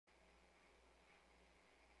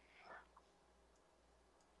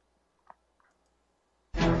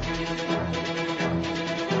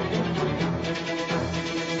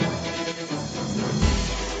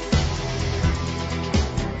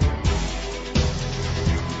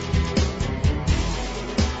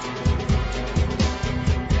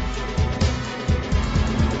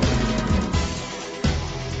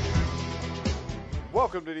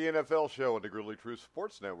NFL Show on the Grizzly True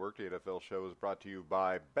Sports Network. The NFL Show is brought to you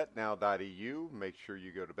by BetNow.eu. Make sure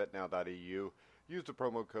you go to BetNow.eu. Use the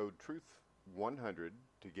promo code TRUTH100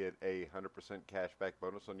 to get a 100% cashback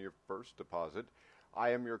bonus on your first deposit. I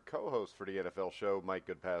am your co-host for the NFL Show, Mike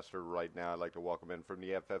Goodpaster. Right now, I'd like to welcome in from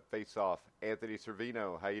the FF Face-Off, Anthony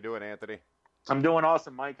Servino. How you doing, Anthony? I'm doing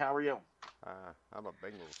awesome, Mike. How are you? I'm a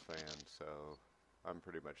Bengals fan, so I'm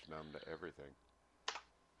pretty much numb to everything.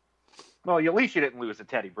 Well, at least you didn't lose to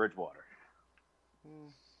Teddy Bridgewater.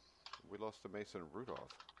 We lost to Mason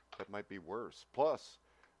Rudolph. That might be worse. Plus,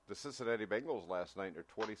 the Cincinnati Bengals last night, their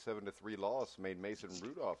 27-3 loss, made Mason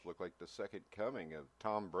Rudolph look like the second coming of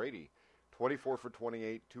Tom Brady. 24 for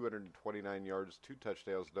 28, 229 yards, 2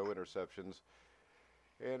 touchdowns, no interceptions.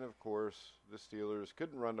 And, of course, the Steelers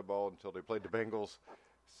couldn't run the ball until they played the Bengals.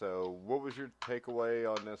 So what was your takeaway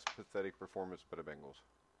on this pathetic performance by the Bengals?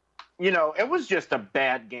 You know, it was just a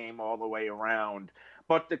bad game all the way around.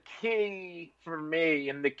 But the key for me,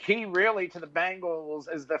 and the key really to the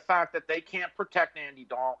Bengals, is the fact that they can't protect Andy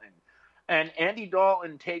Dalton. And Andy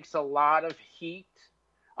Dalton takes a lot of heat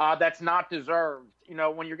that's not deserved. You know,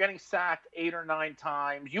 when you're getting sacked 8 or 9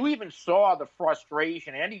 times, you even saw the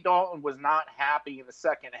frustration. Andy Dalton was not happy in the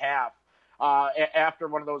second half after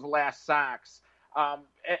one of those last sacks.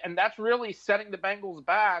 And that's really setting the Bengals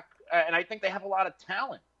back. And I think they have a lot of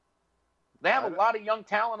talent. They have a lot of young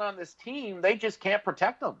talent on this team. They just can't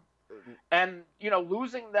protect them. And, you know,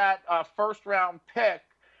 losing that first-round pick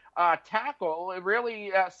tackle, it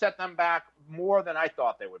really set them back more than I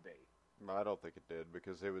thought they would be. I don't think it did,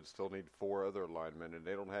 because they would still need 4 other linemen, and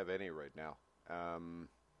they don't have any right now.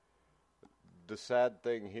 The sad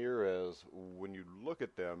thing here is when you look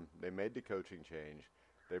at them, they made the coaching change.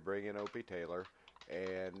 They bring in Opie Taylor,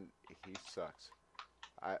 and he sucks.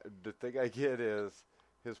 The thing I get is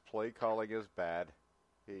his play calling is bad.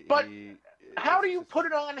 But how do you put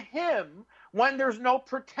it on him when there's no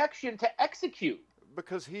protection to execute?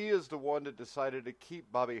 Because he is the one that decided to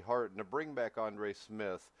keep Bobby Hart and to bring back Andre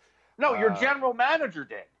Smith. No, your general manager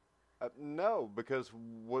did. No, because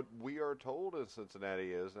what we are told in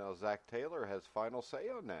Cincinnati is now Zach Taylor has final say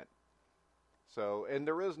on that. So, and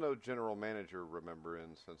there is no general manager, remember,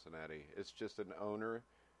 in Cincinnati. It's just an owner,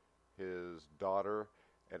 his daughter,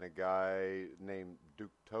 and a guy named Duke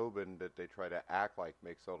Tobin that they try to act like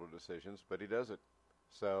makes all the decisions, but he doesn't.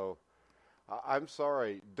 So, I'm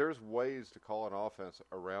sorry. There's ways to call an offense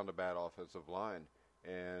around a bad offensive line,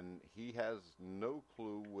 and he has no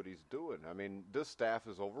clue what he's doing. I mean, this staff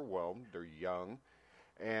is overwhelmed. They're young,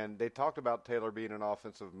 and they talked about Taylor being an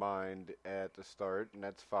offensive mind at the start, and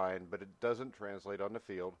that's fine, but it doesn't translate on the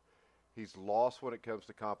field. He's lost when it comes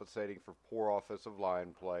to compensating for poor offensive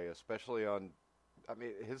line play, especially on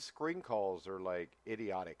his screen calls are like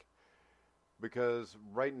idiotic, because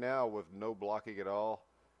right now with no blocking at all,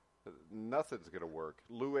 nothing's going to work.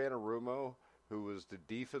 Lou Anarumo, who was the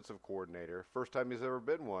defensive coordinator, first time he's ever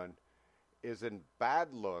been one, is in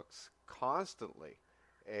bad looks constantly.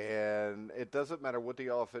 And it doesn't matter what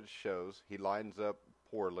the offense shows. He lines up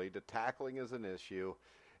poorly. The tackling is an issue.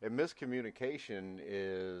 And miscommunication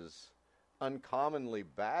is uncommonly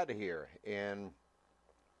bad here. And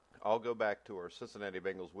I'll go back to our Cincinnati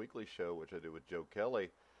Bengals weekly show, which I do with Joe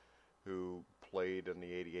Kelly, who played in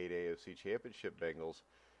the '88 AFC Championship Bengals.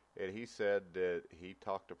 And he said that he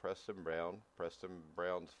talked to Preston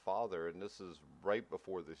Brown's father, and this is right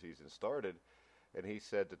before the season started, and he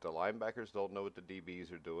said that the linebackers don't know what the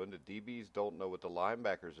DBs are doing, the DBs don't know what the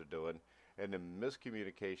linebackers are doing, and the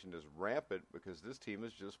miscommunication is rampant because this team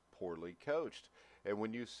is just poorly coached. And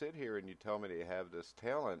when you sit here and you tell me they have this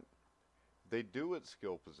talent, they do at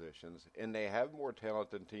skill positions, and they have more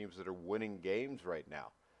talent than teams that are winning games right now.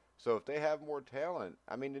 So if they have more talent,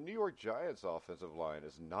 I mean, the New York Giants' offensive line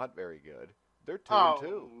is not very good. They're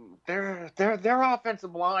 2-2. Their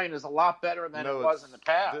offensive line is a lot better than it was in the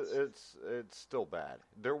past. It's still bad.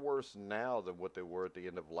 They're worse now than what they were at the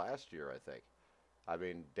end of last year, I think. I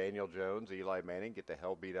mean, Daniel Jones, Eli Manning get the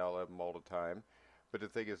hell beat out of them all the time. But the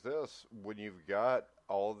thing is this, when you've got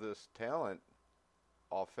all this talent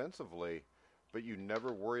offensively, but you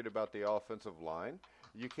never worried about the offensive line,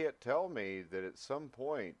 you can't tell me that at some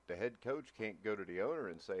point the head coach can't go to the owner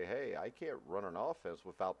and say, hey, I can't run an offense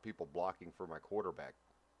without people blocking for my quarterback.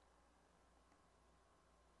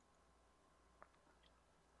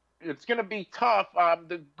 It's going to be tough.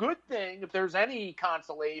 The good thing, if there's any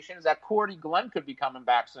consolation, is that Cordy Glenn could be coming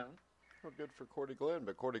back soon. Well, good for Cordy Glenn,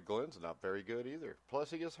 but Cordy Glenn's not very good either.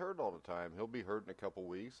 Plus, he gets hurt all the time. He'll be hurt in a couple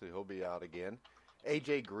weeks, so he'll be out again.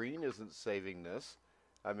 A.J. Green isn't saving this.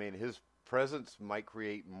 I mean, his presence might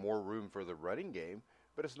create more room for the running game,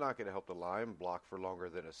 but it's not going to help the line block for longer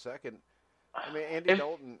than a second. I mean,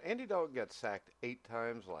 Andy Dalton got sacked 8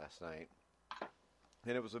 times last night.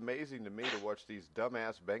 And it was amazing to me to watch these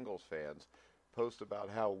dumbass Bengals fans post about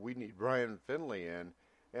how we need Ryan Finley in.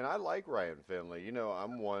 And I like Ryan Finley. You know,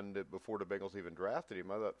 I'm one that before the Bengals even drafted him,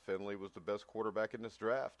 I thought Finley was the best quarterback in this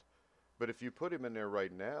draft. But if you put him in there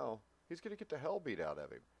right now, he's going to get the hell beat out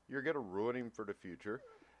of him. You're going to ruin him for the future.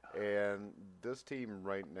 And this team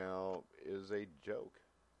right now is a joke.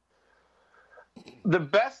 The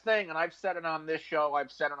best thing, and I've said it on this show,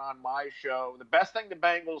 I've said it on my show, the best thing the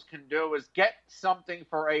Bengals can do is get something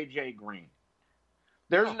for A.J. Green.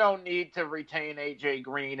 There's no need to retain A.J.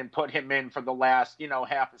 Green and put him in for the last,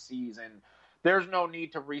 half a season. There's no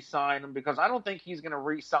need to re-sign him because I don't think he's going to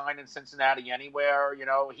re-sign in Cincinnati anywhere.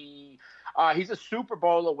 He's a Super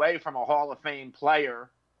Bowl away from a Hall of Fame player.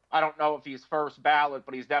 I don't know if he's first ballot,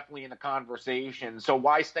 but he's definitely in the conversation. So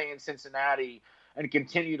why stay in Cincinnati and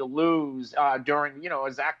continue to lose during,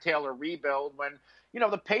 a Zach Taylor rebuild when,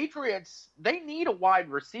 the Patriots, they need a wide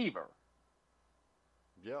receiver.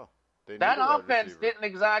 Yeah. That offense didn't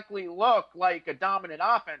exactly look like a dominant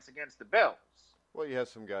offense against the Bills. Well, you have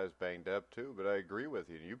some guys banged up, too, but I agree with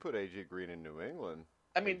you. You put A.J. Green in New England.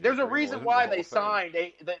 I mean, there's a reason why they signed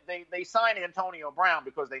they signed Antonio Brown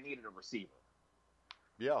because they needed a receiver.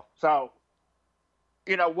 Yeah. So,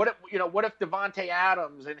 what if Devontae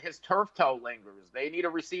Adams and his turf toe lingers? They need a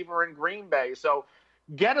receiver in Green Bay. So,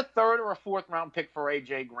 get a 3rd or a 4th round pick for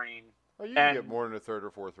A.J. Green. Oh, you can get more than a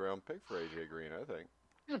 3rd or 4th round pick for A.J. Green, I think.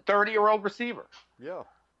 He's a 30-year-old receiver. Yeah.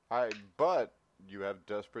 But you have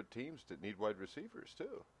desperate teams that need wide receivers,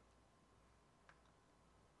 too.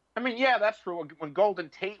 I mean, yeah, that's true. When Golden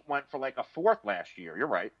Tate went for like a 4th last year, you're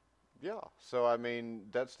right. Yeah. So, I mean,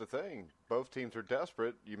 that's the thing. Both teams are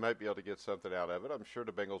desperate. You might be able to get something out of it. I'm sure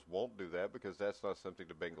the Bengals won't do that because that's not something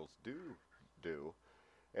the Bengals do.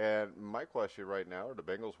 And my question right now, are the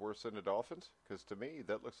Bengals worse than the Dolphins? Because to me,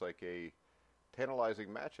 that looks like a tantalizing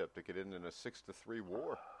matchup to get in a 6-3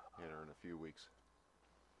 war in a few weeks.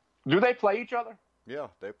 Do they play each other? Yeah,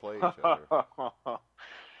 they play each other.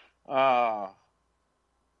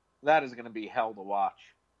 That is going to be hell to watch.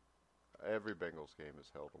 Every Bengals game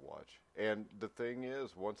is hell to watch. And the thing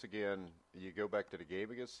is, once again, you go back to the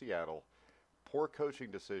game against Seattle, poor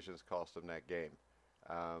coaching decisions cost them that game.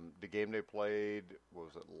 The game they played,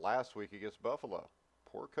 last week against Buffalo?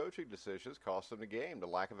 Poor coaching decisions cost them the game. The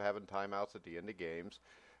lack of having timeouts at the end of games.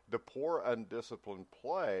 The poor undisciplined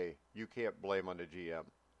play, you can't blame on the GM.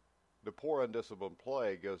 The poor undisciplined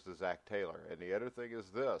play goes to Zach Taylor. And the other thing is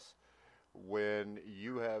this. When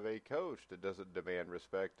you have a coach that doesn't demand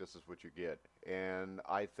respect, this is what you get. And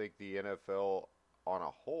I think the NFL on a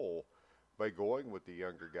whole, by going with the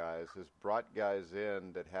younger guys, has brought guys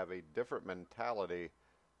in that have a different mentality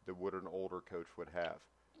than what an older coach would have.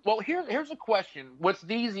 Well, here's a question. With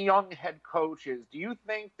these young head coaches, do you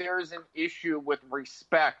think there's an issue with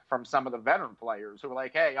respect from some of the veteran players who are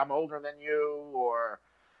like, hey, I'm older than you, or,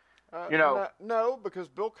 No, because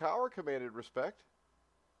Bill Cowher commanded respect.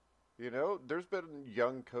 There's been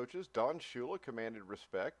young coaches. Don Shula commanded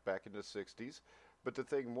respect back in the 60s. But the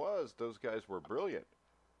thing was, those guys were brilliant.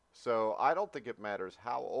 So I don't think it matters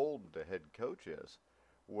how old the head coach is.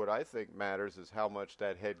 What I think matters is how much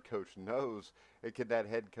that head coach knows, and can that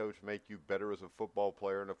head coach make you better as a football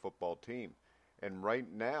player and a football team. And right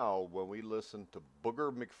now, when we listen to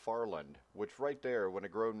Booger McFarland, which right there, when a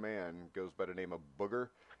grown man goes by the name of Booger,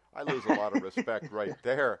 I lose a lot of respect right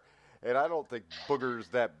there. And I don't think Booger's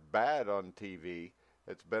that bad on TV.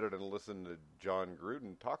 It's better than listening to John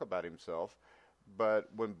Gruden talk about himself. But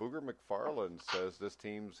when Booger McFarland says this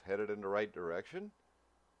team's headed in the right direction,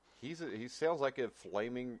 he sounds like a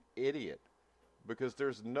flaming idiot. Because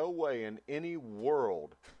there's no way in any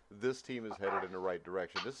world this team is headed in the right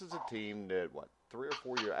direction. This is a team that, 3 or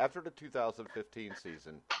 4 years after the 2015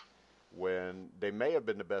 season, when they may have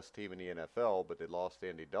been the best team in the NFL, but they lost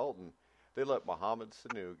Andy Dalton, they let Mohamed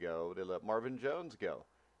Sanu go. They let Marvin Jones go.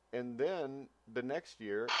 And then the next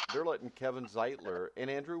year, they're letting Kevin Zeitler and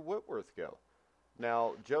Andrew Whitworth go.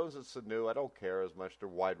 Now, Jones and Sanu, I don't care as much. They're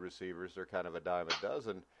wide receivers. They're kind of a dime a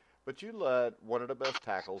dozen. But you let one of the best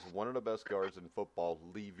tackles, one of the best guards in football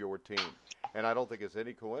leave your team. And I don't think it's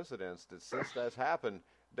any coincidence that since that's happened,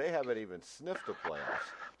 they haven't even sniffed the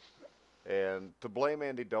playoffs. And to blame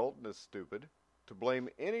Andy Dalton is stupid. To blame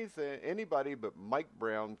anybody but Mike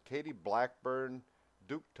Brown, Katie Blackburn,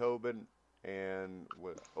 Duke Tobin, and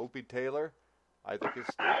Opie Taylor, I think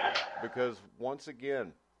it's stupid. Because, once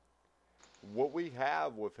again, what we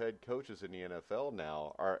have with head coaches in the NFL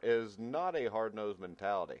now is not a hard-nosed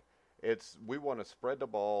mentality. We want to spread the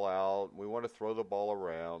ball out. We want to throw the ball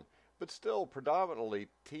around. But still, predominantly,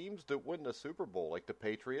 teams that win the Super Bowl, like the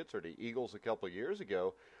Patriots or the Eagles a couple of years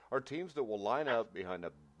ago, are teams that will line up behind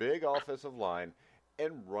a big offensive line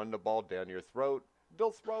and run the ball down your throat. They'll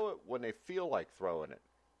throw it when they feel like throwing it.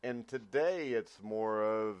 And today, it's more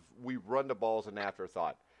of we run the ball as an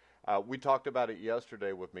afterthought. We talked about it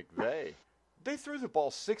yesterday with McVay. They threw the ball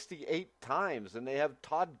 68 times, and they have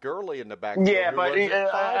Todd Gurley in the backfield who runs it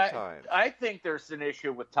 5 times. I think there's an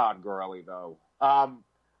issue with Todd Gurley, though.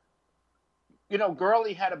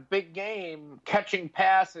 Gurley had a big game catching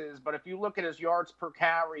passes, but if you look at his yards per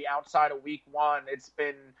carry outside of week 1, it's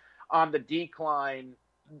been on the decline.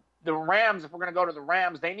 The Rams, if we're going to go to the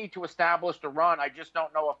Rams, they need to establish the run. I just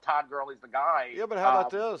don't know if Todd Gurley's the guy. Yeah, but how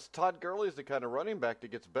about this? Todd Gurley's the kind of running back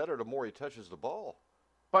that gets better the more he touches the ball.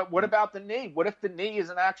 But what about the knee? What if the knee is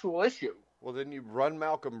an actual issue? Well, then you run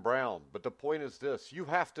Malcolm Brown. But the point is this. You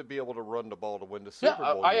have to be able to run the ball to win the Super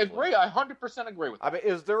Bowl. I agree. I 100% agree with that. I mean,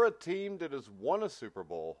 is there a team that has won a Super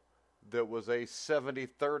Bowl that was a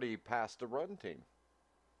 70-30 pass-to-run team?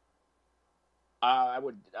 I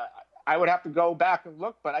would have to go back and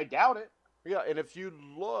look, but I doubt it. Yeah, and if you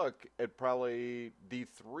look at probably the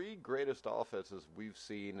 3 greatest offenses we've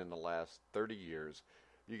seen in the last 30 years,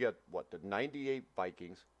 you got, the 98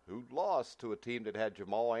 Vikings, who lost to a team that had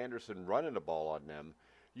Jamal Anderson running the ball on them.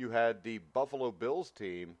 You had the Buffalo Bills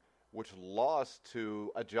team, which lost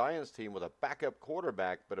to a Giants team with a backup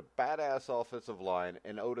quarterback, but a badass offensive line,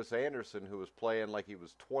 and Otis Anderson, who was playing like he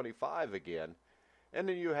was 25 again. And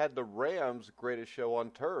then you had the Rams' greatest show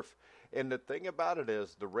on turf. And the thing about it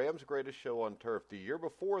is, the Rams' greatest show on turf, the year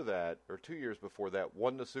before that, or 2 years before that,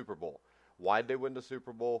 won the Super Bowl. Why'd they win the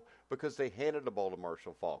Super Bowl? Because they handed the ball to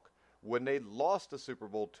Marshall Faulk. When they lost the Super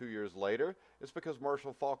Bowl 2 years later, it's because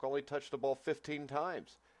Marshall Faulk only touched the ball 15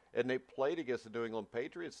 times. And they played against the New England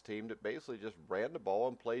Patriots team that basically just ran the ball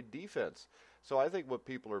and played defense. So I think what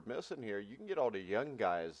people are missing here, you can get all the young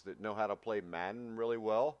guys that know how to play Madden really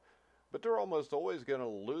well, but they're almost always going to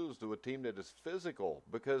lose to a team that is physical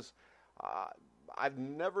because I've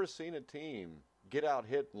never seen a team get out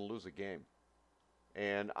hit and lose a game.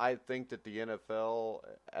 And I think that the NFL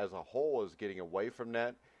as a whole is getting away from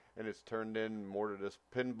that, and it's turned in more to this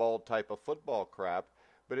pinball type of football crap.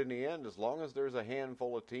 But in the end, as long as there's a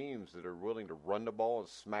handful of teams that are willing to run the ball and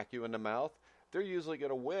smack you in the mouth, they're usually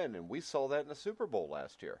going to win. And we saw that in the Super Bowl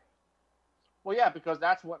last year. Well, yeah, because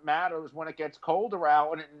that's what matters when it gets colder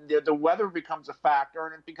out and the weather becomes a factor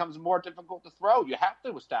and it becomes more difficult to throw. You have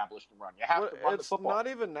to establish the run. You have to run the football. It's not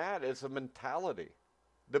even that. It's a mentality.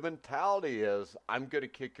 The mentality is, I'm going to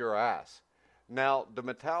kick your ass. Now, the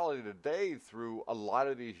mentality today through a lot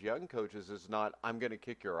of these young coaches is not, I'm going to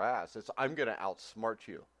kick your ass. It's, I'm going to outsmart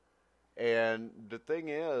you. And the thing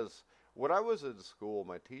is, when I was in school,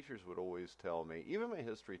 my teachers would always tell me, even my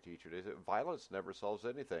history teacher, they said, violence never solves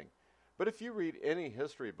anything. But if you read any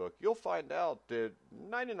history book, you'll find out that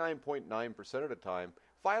 99.9% of the time,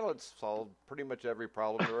 violence solved pretty much every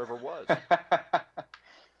problem there ever was.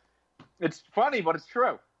 It's funny, but it's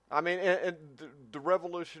true. I mean, and the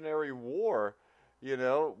Revolutionary War, you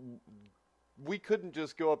know, we couldn't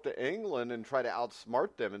just go up to England and try to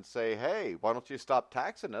outsmart them and say, hey, why don't you stop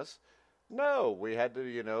taxing us? No, we had to,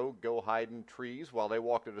 you know, go hide in trees while they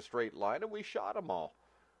walked in a straight line, and we shot them all.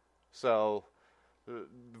 So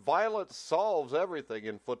violence solves everything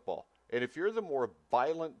in football. And if you're the more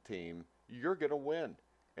violent team, you're going to win.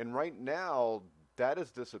 And right now, that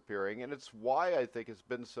is disappearing, and it's why I think it's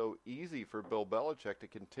been so easy for Bill Belichick to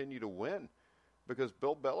continue to win, because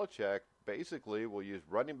Bill Belichick basically will use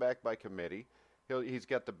running back by committee. He's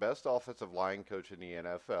got the best offensive line coach in the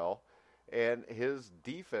NFL, and his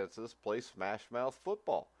defenses play smash-mouth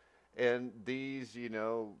football. And these, you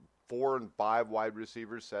know, 4 and 5 wide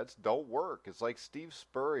receiver sets don't work. It's like Steve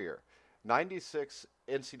Spurrier, 96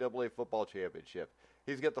 NCAA football championship.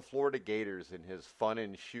 He's got the Florida Gators in his fun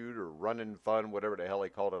and shoot or run and fun, whatever the hell he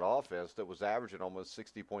called it, offense that was averaging almost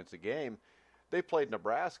 60 points a game. They played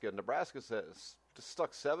Nebraska. Nebraska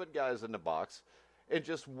stuck 7 guys in the box and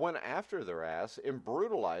just went after their ass and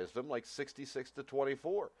brutalized them like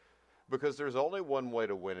 66-24. Because there's only one way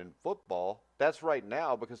to win in football. That's right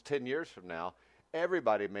now, because 10 years from now,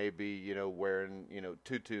 everybody may be, you know, wearing, you know,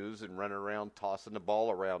 tutus and running around tossing the ball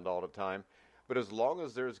around all the time. But as long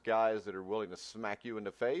as there's guys that are willing to smack you in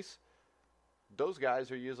the face, those guys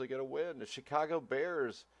are usually going to win. The Chicago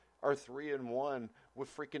Bears are 3-1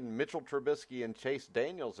 with freaking Mitchell Trubisky and Chase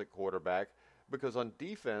Daniels at quarterback because on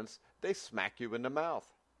defense, they smack you in the mouth.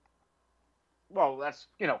 Well, that's,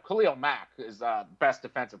 you know, Khalil Mack is the best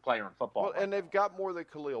defensive player in football. Well, and they've got more than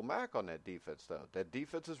Khalil Mack on that defense, though. That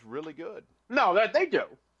defense is really good. No, they do.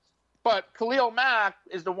 But Khalil Mack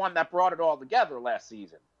is the one that brought it all together last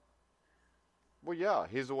season. Well, yeah,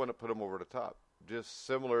 he's the one that put him over the top. Just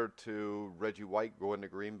similar to Reggie White going to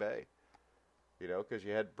Green Bay. Because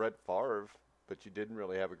you had Brett Favre, but you didn't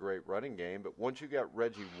really have a great running game. But once you got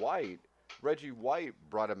Reggie White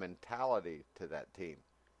brought a mentality to that team.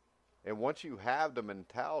 And once you have the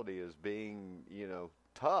mentality as being,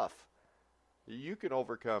 tough, you can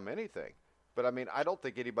overcome anything. But, I don't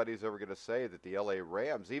think anybody's ever going to say that the LA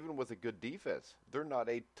Rams, even with a good defense, they're not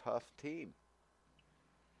a tough team.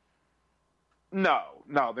 No,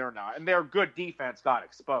 they're not. And their good defense got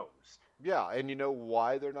exposed. Yeah, and you know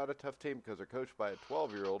why they're not a tough team? Because they're coached by a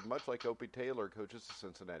 12-year-old, much like Opie Taylor coaches the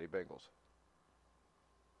Cincinnati Bengals.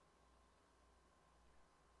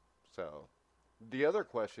 So, the other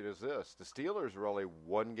question is this. The Steelers are only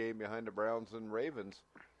one game behind the Browns and Ravens.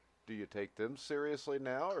 Do you take them seriously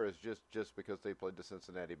now, or is it just because they played the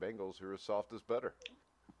Cincinnati Bengals, who are soft as butter?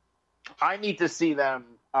 I need to see them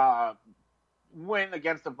win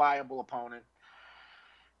against a viable opponent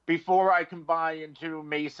before I can buy into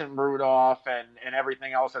Mason Rudolph and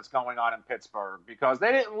everything else that's going on in Pittsburgh, because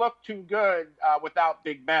they didn't look too good without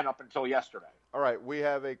Big Ben up until yesterday. All right, we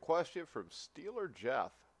have a question from Steeler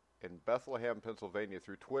Jeff in Bethlehem, Pennsylvania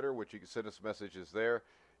through Twitter, which you can send us messages there.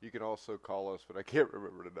 You can also call us, but I can't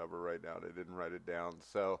remember the number right now, and I didn't write it down.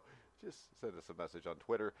 So just send us a message on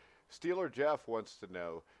Twitter. Steeler Jeff wants to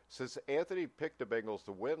know, since Anthony picked the Bengals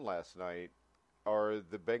to win last night, are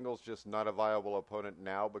the Bengals just not a viable opponent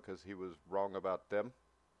now because he was wrong about them?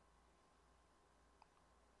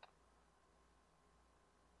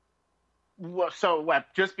 Well, so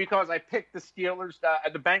what? Just because I picked the Steelers,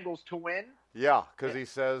 the Bengals to win? Yeah, because he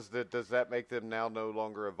says that does that make them now no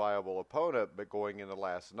longer a viable opponent? But going into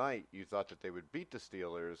last night, you thought that they would beat the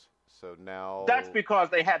Steelers, so now That's because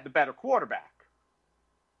they had the better quarterback.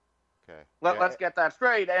 Okay. Let's get that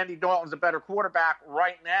straight. Andy Dalton's a better quarterback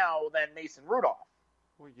right now than Mason Rudolph.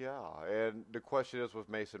 Well, yeah, and the question is with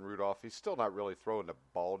Mason Rudolph, he's still not really throwing the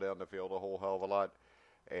ball down the field a whole hell of a lot.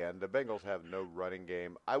 And the Bengals have no running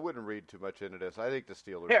game. I wouldn't read too much into this. I think the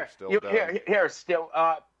Steelers are still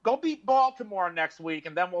done. Go beat Baltimore next week,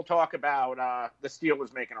 and then we'll talk about the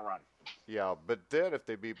Steelers making a run. Yeah, but then if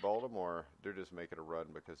they beat Baltimore, they're just making a run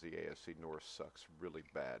because the AFC North sucks really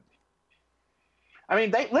bad. The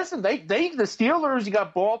Steelers, you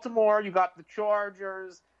got Baltimore, you got the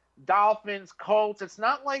Chargers, Dolphins, Colts. It's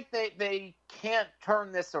not like they can't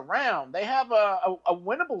turn this around. They have a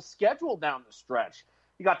winnable schedule down the stretch.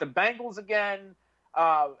 You got the Bengals again,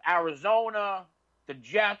 Arizona, the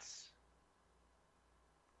Jets.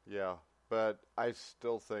 Yeah, but I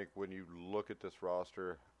still think when you look at this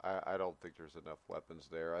roster, I don't think there's enough weapons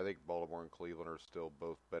there. I think Baltimore and Cleveland are still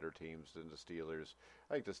both better teams than the Steelers.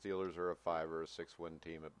 I think the Steelers are a 5 or a 6-win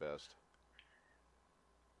team at best.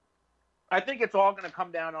 I think it's all going to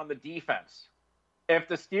come down on the defense. If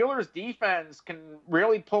the Steelers' defense can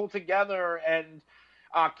really pull together and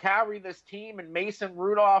carry this team, and Mason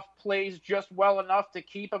Rudolph plays just well enough to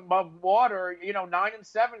keep him above water,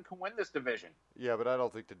 9-7 can win this division. Yeah, but I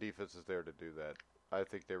don't think the defense is there to do that. I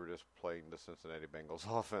think they were just playing the Cincinnati Bengals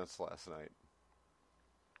offense last night.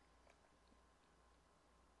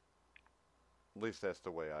 At least that's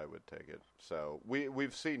the way I would take it. So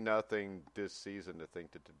we've seen nothing this season to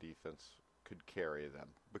think that the defense could carry them.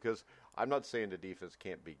 Because I'm not saying the defense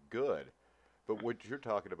can't be good, but what you're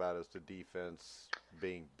talking about is the defense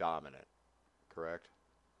being dominant, correct?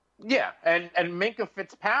 Yeah, and Minkah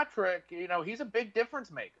Fitzpatrick, he's a big difference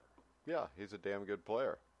maker. Yeah, he's a damn good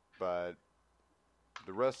player. But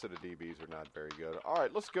the rest of the DBs are not very good. All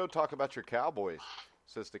right, let's go talk about your Cowboys.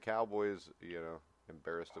 Since the Cowboys,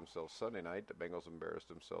 embarrassed themselves Sunday night, the Bengals embarrassed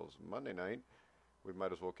themselves Monday night, we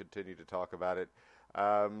might as well continue to talk about it.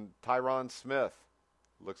 Tyron Smith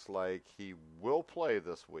looks like he will play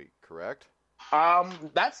this week, correct?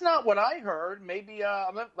 That's not what I heard. Maybe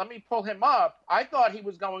let me pull him up. I thought he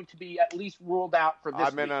was going to be at least ruled out for this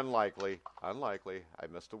I meant week. unlikely. Unlikely. I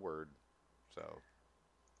missed a word. So,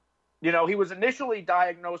 he was initially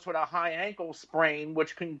diagnosed with a high ankle sprain,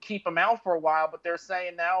 which can keep him out for a while, but they're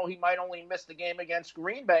saying now he might only miss the game against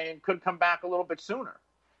Green Bay and could come back a little bit sooner.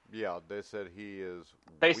 Yeah, they said he is.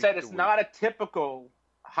 They said it's not a typical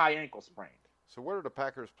high ankle sprain. So where do the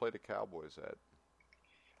Packers play the Cowboys at?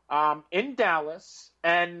 In Dallas,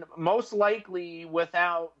 and most likely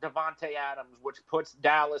without Devontae Adams, which puts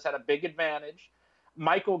Dallas at a big advantage.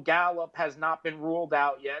 Michael Gallup has not been ruled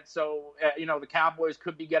out yet, so the Cowboys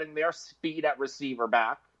could be getting their speed at receiver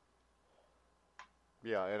back.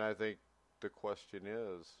 Yeah, and I think the question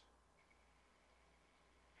is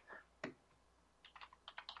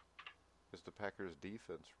the Packers'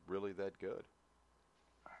 defense really that good?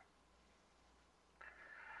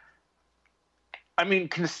 I mean,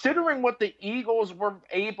 considering what the Eagles were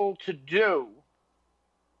able to do,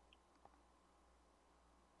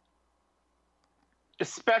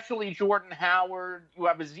 especially Jordan Howard, you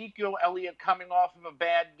have Ezekiel Elliott coming off of a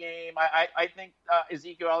bad game. I think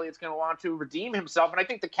Ezekiel Elliott's going to want to redeem himself, and I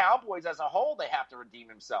think the Cowboys as a whole, they have to redeem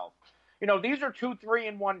himself. You know, these are 2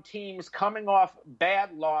 3-1 teams coming off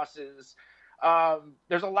bad losses.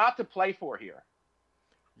 There's a lot to play for here.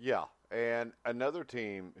 Yeah, and another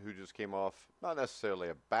team who just came off not necessarily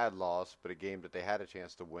a bad loss, but a game that they had a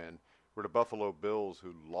chance to win were the Buffalo Bills,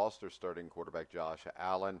 who lost their starting quarterback Josh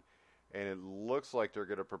Allen, and it looks like they're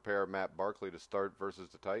going to prepare Matt Barkley to start versus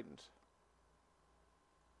the Titans.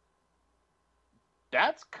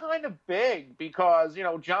 That's kind of big because, you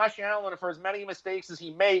know, Josh Allen, for as many mistakes as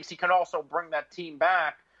he makes, he can also bring that team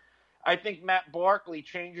back. I think Matt Barkley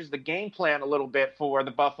changes the game plan a little bit for the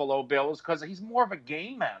Buffalo Bills because he's more of a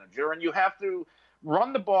game manager, and you have to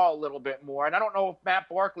run the ball a little bit more. And I don't know if Matt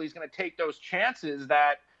Barkley is going to take those chances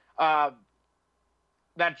that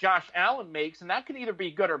that Josh Allen makes, and that can either be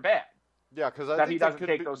good or bad. Yeah, because I think he doesn't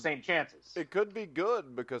take those same chances. It could be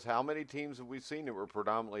good because how many teams have we seen that were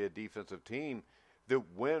predominantly a defensive team that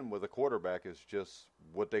win with a quarterback is just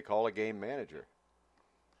what they call a game manager?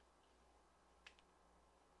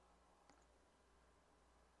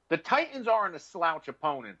 The Titans aren't a slouch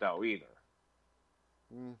opponent, though, either.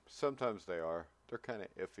 Sometimes they are. They're kind of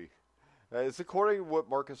iffy. It's according to what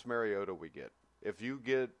Marcus Mariota we get. If you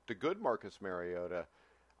get the good Marcus Mariota,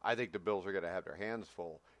 I think the Bills are going to have their hands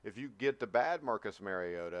full. If you get the bad Marcus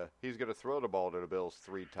Mariota, he's going to throw the ball to the Bills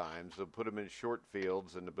 3 times. They'll put him in short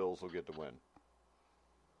fields, and the Bills will get the win.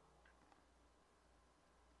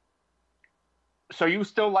 So you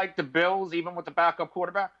still like the Bills, even with the backup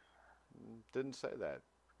quarterback? Didn't say that.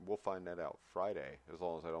 We'll find that out Friday, as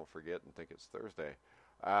long as I don't forget and think it's Thursday,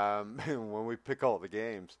 when we pick all the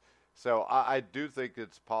games. So I do think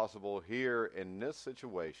it's possible here in this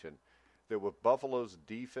situation that with Buffalo's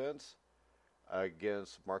defense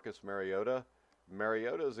against Marcus Mariota,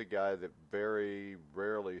 Mariota is a guy that very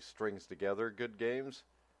rarely strings together good games.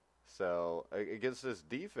 So against this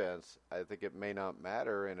defense, I think it may not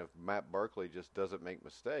matter, and if Matt Barkley just doesn't make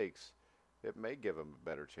mistakes, it may give him a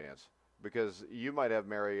better chance. Because you might have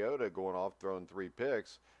Mariota going off throwing 3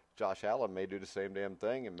 picks. Josh Allen may do the same damn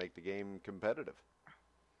thing and make the game competitive.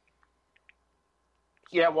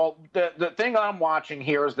 So. Yeah, well, the thing I'm watching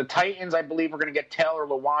here is the Titans, I believe, are going to get Taylor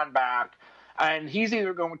Lewan back. And he's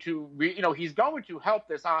either going to, he's going to help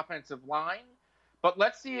this offensive line. But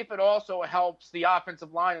let's see if it also helps the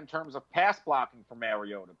offensive line in terms of pass blocking for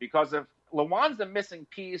Mariota. Because if Lewan's the missing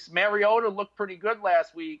piece, Mariota looked pretty good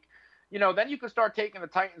last week. Then you can start taking the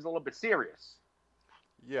Titans a little bit serious.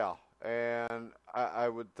 Yeah, and I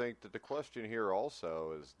would think that the question here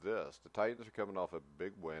also is this. The Titans are coming off a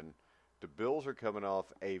big win. The Bills are coming off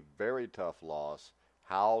a very tough loss.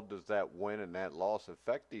 How does that win and that loss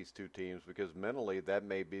affect these two teams? Because mentally, that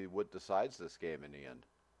may be what decides this game in the end.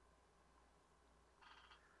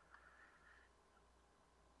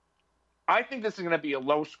 I think this is going to be a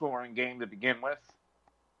low-scoring game to begin with.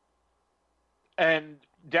 And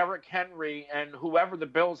Derrick Henry and whoever the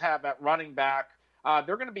Bills have at running back,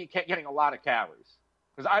 they're going to be getting a lot of carries.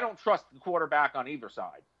 Because I don't trust the quarterback on either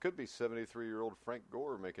side. Could be 73-year-old Frank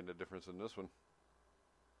Gore making the difference in this one.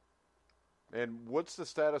 And what's the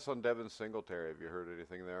status on Devin Singletary? Have you heard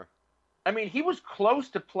anything there? I mean, he was close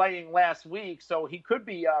to playing last week, so he could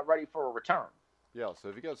be ready for a return. Yeah, so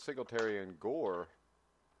if you got Singletary and Gore,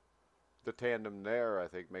 the tandem there, I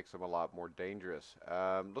think, makes them a lot more dangerous.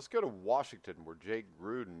 Let's go to Washington, where Jake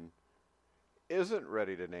Gruden isn't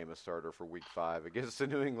ready to name a starter for Week 5 against the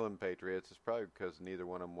New England Patriots. It's probably because neither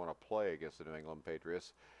one of them want to play against the New England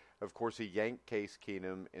Patriots. Of course, he yanked Case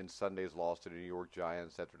Keenum in Sunday's loss to the New York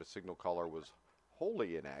Giants after the signal caller was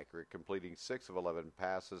wholly inaccurate, completing 6 of 11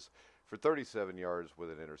 passes for 37 yards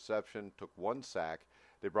with an interception, took 1 sack.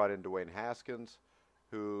 They brought in Dwayne Haskins,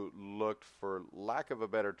 who looked, for lack of a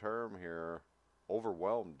better term here,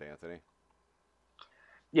 overwhelmed, Anthony.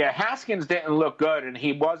 Yeah, Haskins didn't look good, and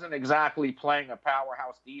he wasn't exactly playing a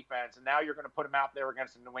powerhouse defense, and now you're going to put him out there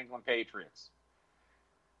against the New England Patriots.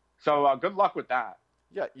 So good luck with that.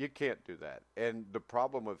 Yeah, you can't do that. And the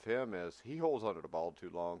problem with him is he holds onto the ball too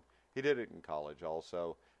long. He did it in college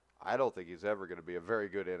also. I don't think he's ever going to be a very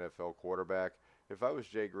good NFL quarterback. If I was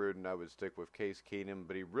Jay Gruden, I would stick with Case Keenum,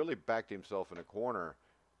 but he really backed himself in a corner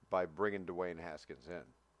by bringing Dwayne Haskins in.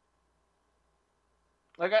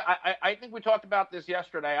 Like I think we talked about this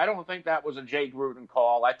yesterday. I don't think that was a Jay Gruden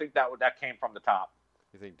call. I think that came from the top.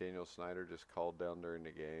 You think Daniel Snyder just called down during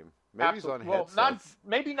the game? Maybe Absolutely. He's on headsets.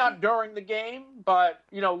 Maybe not during the game, but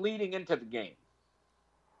leading into the game.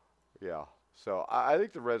 Yeah, So I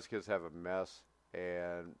think the Redskins have a mess,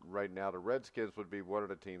 and right now the Redskins would be one of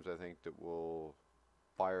the teams I think that will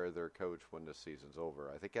fire their coach when the season's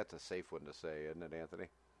over. I think that's a safe one to say, isn't it, Anthony?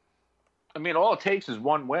 I mean, all it takes is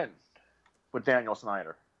one win with Daniel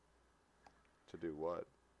Snyder. To do what?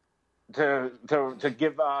 To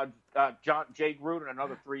give Jay Gruden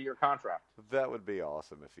another 3-year contract. That would be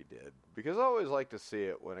awesome if he did. Because I always like to see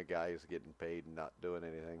it when a guy is getting paid and not doing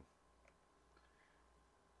anything.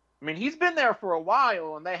 I mean, he's been there for a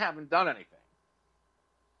while, and they haven't done anything.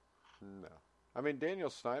 No. I mean, Daniel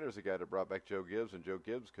Snyder's the guy that brought back Joe Gibbs, and Joe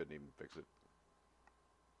Gibbs couldn't even fix it.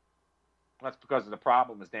 That's because the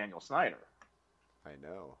problem is Daniel Snyder. I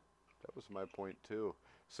know. That was my point, too.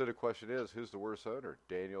 So the question is, who's the worst owner,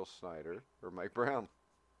 Daniel Snyder or Mike Brown?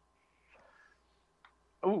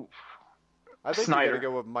 Ooh. I think Snyder. you got to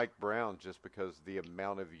go with Mike Brown just because the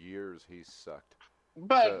amount of years he's sucked.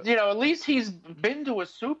 But, at least he's been to a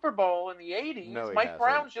Super Bowl in the 80s. No, he Mike hasn't.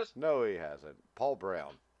 Brown's just... No, he hasn't. Paul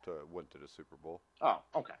Brown went to the Super Bowl. Oh,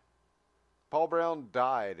 okay. Paul Brown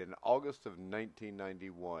died in August of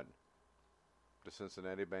 1991. The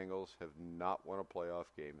Cincinnati Bengals have not won a playoff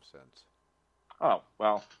game since. Oh,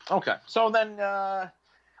 well, okay. So then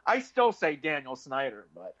I still say Daniel Snyder,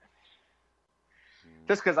 but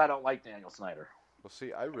just because I don't like Daniel Snyder. Well,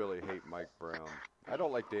 see, I really hate Mike Brown. I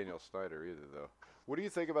don't like Daniel Snyder either, though. What do you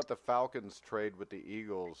think about the Falcons trade with the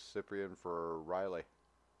Eagles, Cyprian for Riley?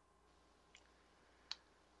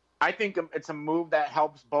 I think it's a move that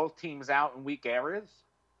helps both teams out in weak areas.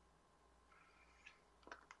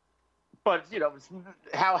 But,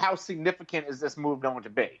 how significant is this move going to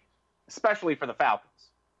be? Especially for the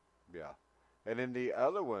Falcons. Yeah. And in the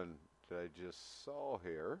other one that I just saw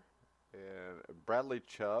here, and Bradley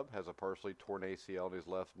Chubb has a partially torn ACL in his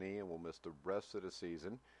left knee and will miss the rest of the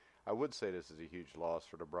season. I would say this is a huge loss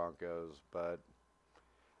for the Broncos, but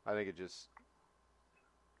I think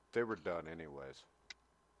they were done anyways.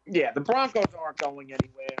 Yeah, the Broncos aren't going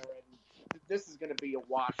anywhere, and this is going to be a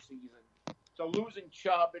wash season. So losing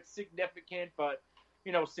Chubb, it's significant, but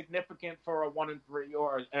significant for a 1-3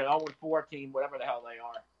 or an 0-4 team, whatever the hell they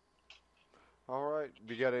are. All right.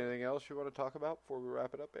 Do you got anything else you want to talk about before we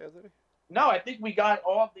wrap it up, Anthony? No, I think we got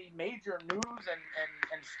all the major news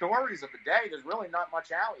and stories of the day. There's really not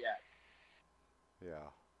much out yet.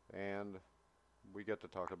 Yeah, and we get to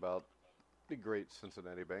talk about the great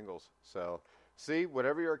Cincinnati Bengals. So, see,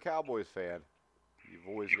 whenever you're a Cowboys fan, you've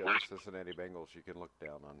always got the Cincinnati Bengals you can look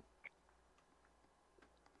down on.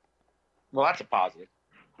 Well, that's a positive.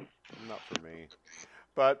 Not for me.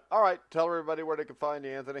 But, all right, tell everybody where they can find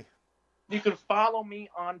you, Anthony. You can follow me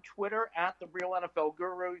on Twitter at The Real NFL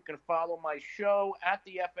Guru. You can follow my show at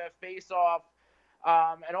The FF Face-Off.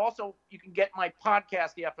 And also, you can get my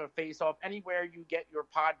podcast, The FF Face-Off, anywhere you get your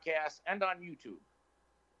podcasts and on YouTube.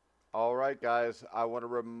 All right, guys. I want to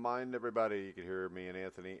remind everybody you can hear me and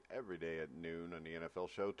Anthony every day at noon on the NFL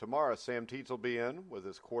Show. Tomorrow, Sam Teets will be in with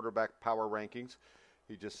his quarterback power rankings.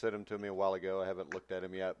 He just sent them to me a while ago. I haven't looked at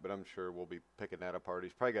him yet, but I'm sure we'll be picking that apart.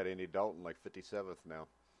 He's probably got Andy Dalton like 57th now.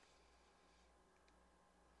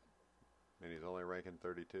 And he's only ranking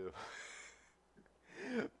 32.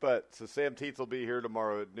 So Sam Teets will be here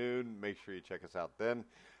tomorrow at noon. Make sure you check us out then.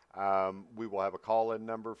 We will have a call-in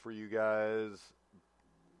number for you guys.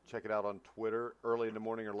 Check it out on Twitter early in the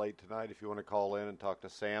morning or late tonight if you want to call in and talk to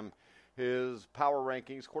Sam. His power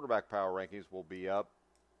rankings, quarterback power rankings, will be up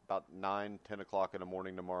about 9, 10 o'clock in the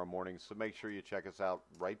morning tomorrow morning. So make sure you check us out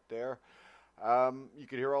right there. You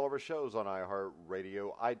can hear all of our shows on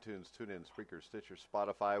iHeartRadio, iTunes, TuneIn, Spreaker, Stitcher,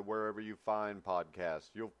 Spotify, wherever you find podcasts.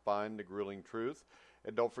 You'll find The Grueling Truth.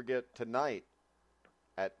 And don't forget, tonight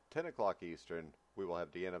at 10 o'clock Eastern, we will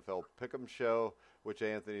have the NFL Pick'em Show, which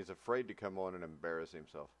Anthony's afraid to come on and embarrass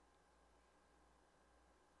himself.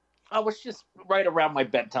 Oh, it's just right around my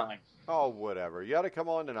bedtime. Oh, whatever. You ought to come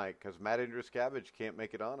on tonight because Matt Andrews-Cabbage can't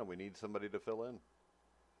make it on, and we need somebody to fill in.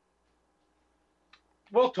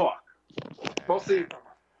 We'll talk. We'll see.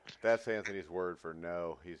 That's Anthony's word for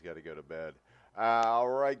no. He's got to go to bed. All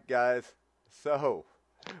right, guys. So,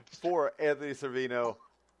 for Anthony Servino,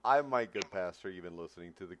 I'm Mike Goodpaster. You've been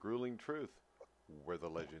listening to The Grueling Truth, where the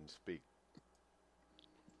legends speak.